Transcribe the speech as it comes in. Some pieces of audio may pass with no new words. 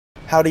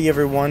Howdy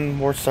everyone,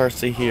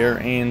 Satur here,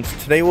 and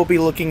today we'll be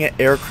looking at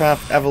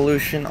Aircraft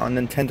Evolution on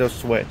Nintendo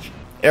Switch.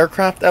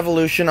 Aircraft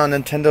Evolution on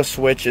Nintendo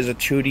Switch is a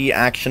 2D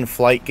action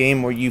flight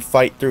game where you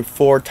fight through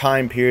 4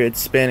 time periods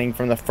spanning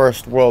from the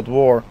First World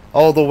War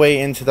all the way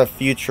into the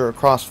future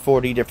across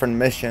 40 different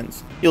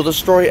missions. You'll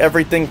destroy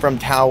everything from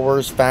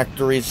towers,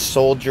 factories,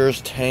 soldiers,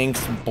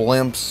 tanks,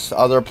 blimps,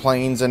 other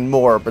planes, and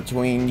more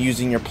between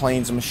using your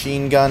plane's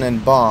machine gun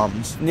and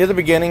bombs. Near the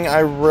beginning, I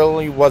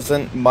really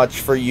wasn't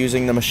much for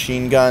using the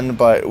machine gun,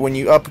 but when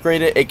you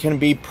upgrade it, it can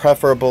be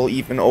preferable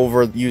even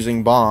over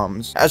using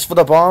bombs. As for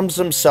the bombs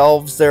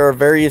themselves, there are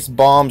various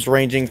bombs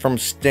ranging from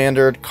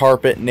standard,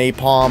 carpet,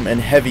 napalm,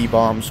 and heavy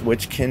bombs,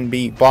 which can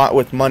be bought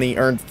with money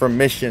earned from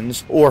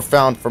missions or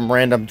found from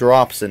random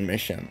drops in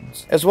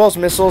missions. As well as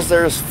missiles,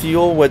 there is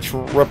fuel, which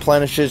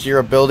replenishes your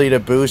ability to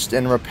boost,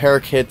 and repair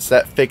kits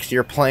that fix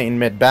your plane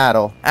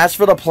mid-battle. As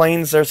for the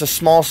planes, there's a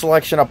small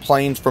selection of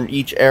planes from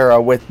each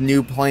era, with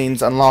new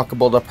planes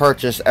unlockable to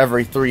purchase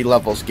every 3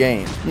 levels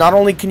gained. Not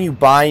only can you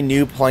buy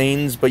new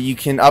planes, but you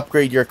can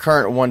upgrade your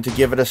current one to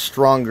give it a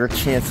stronger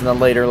chance in the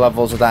later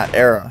levels of that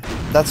era.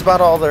 That's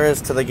about all there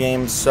is to the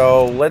game,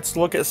 so let's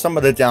look at some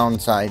of the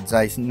downsides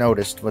I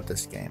noticed with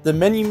this game. The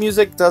menu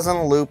music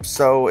doesn't loop,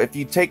 so if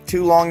you take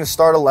too long to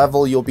start a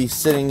level, you'll be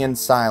sitting in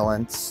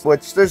silence,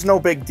 which there's no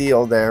big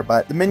deal there,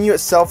 but the menu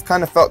itself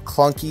kind of felt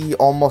clunky,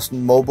 almost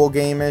mobile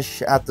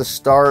game-ish at the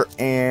start,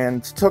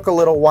 and took a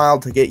little while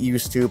to get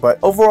used to, but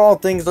overall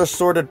things are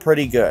sorted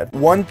pretty good.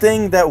 One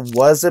thing that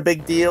was a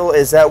big deal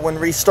is that when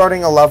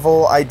restarting a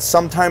level, I'd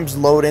sometimes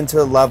load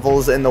into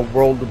levels and the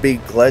world would be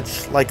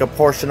glitched, like a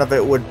portion of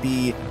it would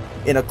be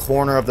in a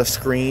corner of the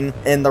screen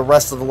and the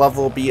rest of the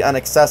level will be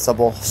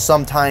inaccessible,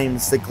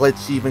 sometimes the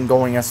glitch even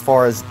going as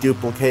far as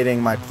duplicating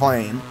my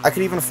plane. I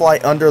could even fly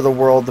under the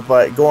world,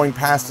 but going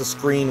past the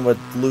screen would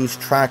lose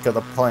track of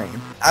the plane.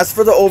 As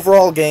for the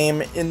overall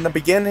game, in the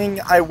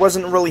beginning I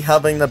wasn't really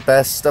having the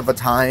best of a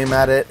time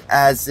at it,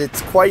 as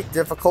it's quite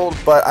difficult,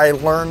 but I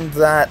learned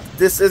that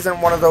this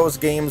isn't one of those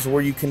games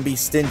where you can be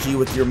stingy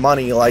with your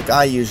money like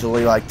I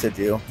usually like to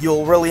do.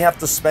 You'll really have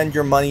to spend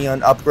your money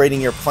on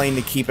upgrading your plane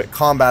to keep it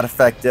combat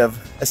effective,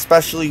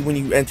 especially when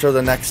you enter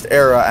the next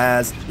era,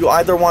 as you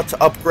either want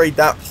to upgrade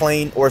that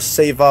plane or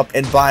save up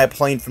and buy a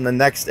plane from the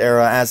next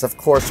era, as of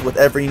course with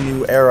every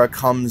new era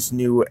comes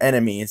new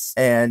enemies,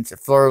 and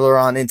further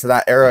on into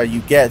that era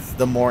you get,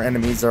 the more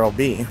enemies there'll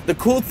be. The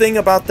cool thing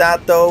about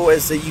that though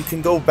is that you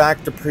can go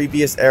back to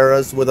previous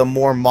eras with a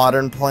more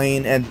modern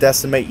plane and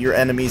decimate your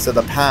enemies of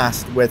the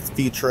past with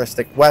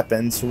futuristic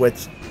weapons,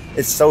 which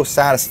is so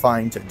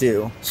satisfying to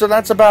do. So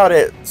that's about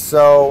it.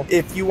 So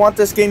if you want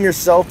this game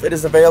yourself, it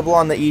is available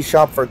on the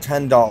eShop for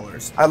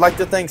 $10. I'd like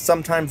to thank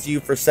Sometimes You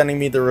for sending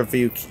me the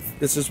review key.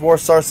 This is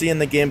Satur in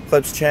the Game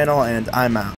Clips channel, and I'm out.